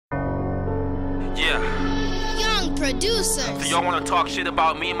Yeah. Young producers. So y'all wanna talk shit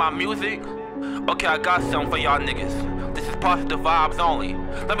about me and my music? Okay, I got something for y'all niggas. This is positive vibes only.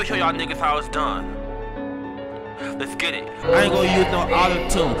 Let me show y'all niggas how it's done. Let's get it. I ain't gonna use no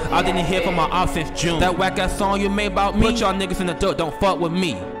auto-tune. I didn't hear from my ops since June. That whack-ass song you made about me? Put y'all niggas in the dirt, don't fuck with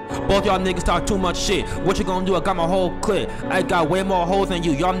me. Both y'all niggas talk too much shit. What you gonna do? I got my whole clip. I got way more hoes than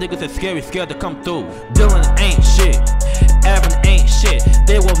you. Y'all niggas are scary, scared to come through. Dylan ain't shit. Evan ain't shit.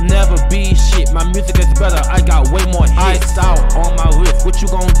 They will never be shit. My music is better. I got way more hits. Iced out on my wrist. What you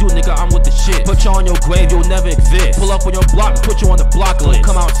gonna do, nigga? I'm with the shit. Put you on your grave, you'll never exist. Pull up on your block, put you on the block list.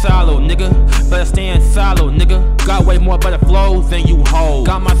 Come out silo, nigga. Better stay in silo, nigga. Got way more better flows than you hold.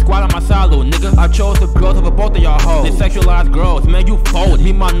 Got my squad on my silo, nigga. I chose the girls over both of y'all hoes. They sexualized girls, man, you fold.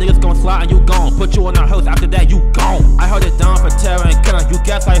 Me, my niggas gon' slide and you gone. Put you in our house, after that you gone. I held it down for Terra and Kenna. You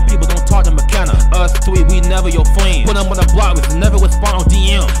gaslight people, don't talk to McKenna. Us three, we never your friends. Put them on the block, we never respond on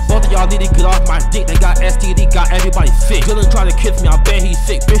DM. Both of y'all need to get off my dick. They got STD, got everybody sick. Dylan try to kiss me, I bet he's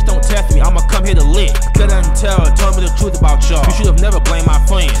sick. Bitch, don't test me, I'ma come here to lick. Kenna and Terra told me the truth about y'all. You should've never blamed my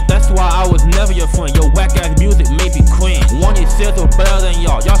friend. That's why I was never your friend. Your whack ass music made me cringe. One S.I.Z.Z.L.E better than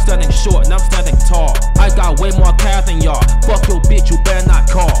y'all. Y'all standing short and I'm standing tall. I got way more cash than y'all. Fuck your bitch, you better not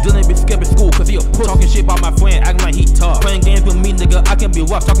call. Dylan be skipping school cause he a puss. Talking shit about my friend, acting like he tough. Playing games with me, nigga, I can be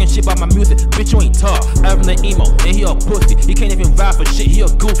rough. Talking shit about my music, bitch, you ain't tough. Evan the emo, and he a pussy. He can't even rap for shit, he a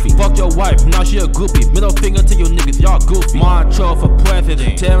goofy. Fuck your wife, now she a groupie. Middle finger to you niggas, y'all goofy. Montreal for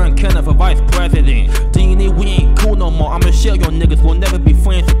president, Terra and Kenna for vice president. D&E, we ain't cool no more. I'ma share your niggas, we'll never be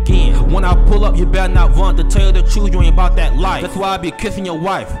friends again. When I pull up, you better not run. To tell you the truth, you ain't about that life. That's why I be kissing your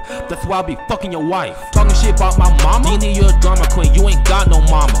wife. That's why I be fucking your wife. Talking shit about my mama? D&E, you're a drama queen, you ain't got no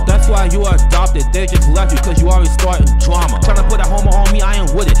mama. That's why you are adopted, they just left you cause you already started drama. Tryna put a homo on me, I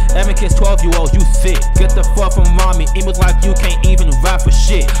ain't with it. Evan kiss 12-year-olds, you sick. Get the fuck from mommy, emails like you can't even rap for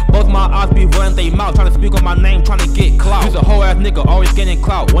shit. Both my ops be running they mouth, tryna speak on my name, tryna get clout. You's a whole ass nigga, always getting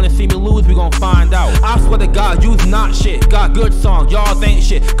clout. Wanna see me lose, we gon' find out. I swear to God, you's not shit. Got good songs, y'all ain't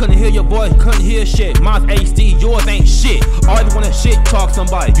shit. Couldn't hear your voice, couldn't hear shit. Mine's HD, yours ain't shit. Always wanna shit talk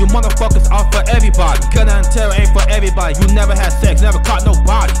somebody. You motherfuckers are for everybody. Kenna and Terra ain't for everybody. You never had sex, never caught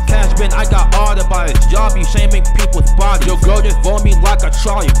nobody. Cash bin, I got all the bodies. Y'all be shaming people's bodies. Your girl just voted me like a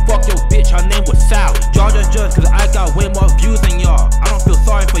trolley. Fuck your bitch, her name was Sally. Y'all just cause I got way more views than y'all. I don't feel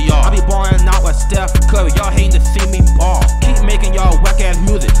sorry for y'all. I be balling out like Steph Curry. Y'all hating to see me ball. Keep making y'all whack ass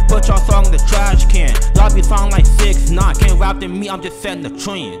music. Put y'all song in the trash can. Y'all be sounding like 6ix9ine. Can't rap than me, I'm just setting the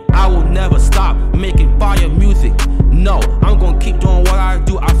trend. I will never stop making fire music. No, I'm gonna keep doing what I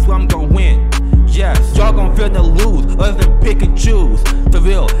do. I swear I'm gonna win. Yes, y'all gon' finna lose, other than pick and choose. For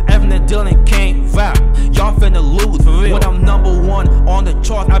real, Evan and Dylan can't rap. Y'all finna lose, for real. When I'm #1 on the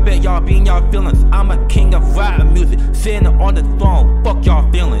charts, I bet y'all be in y'all feelings. I'm a king of rap music, sitting on the throne. Fuck y'all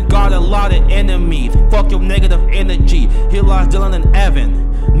feelings. Got a lot of enemies. Fuck your negative energy. Here lies Dylan and Evan.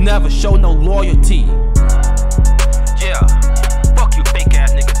 Never show no loyalty. Yeah, fuck you fake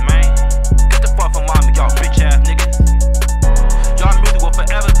ass niggas, man. Get the fuck from mommy, y'all bitch ass niggas. Y'all music will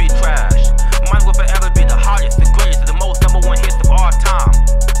forever be trash. Mine will forever be the hottest, the greatest, the most #1 hits of all time.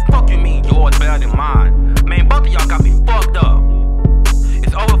 Fuck you mean yours better than mine? Man, both of y'all got me fucked up.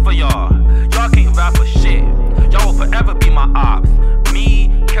 It's over for y'all. Y'all can't rap for shit. Y'all will forever be my ops.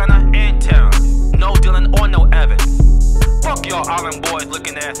 Me, Kenna, and Terra. No Dylan or no Evan. Fuck y'all island boys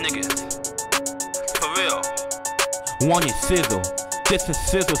looking ass niggas. For real. One is S.I.Z.Z.L.E. This is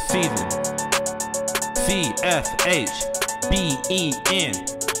S.I.Z.Z.L.E season.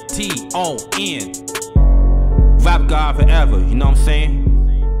 CSHBENTON. Rap God forever, you know what I'm saying?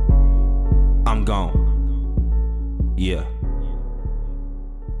 I'm gone. Yeah.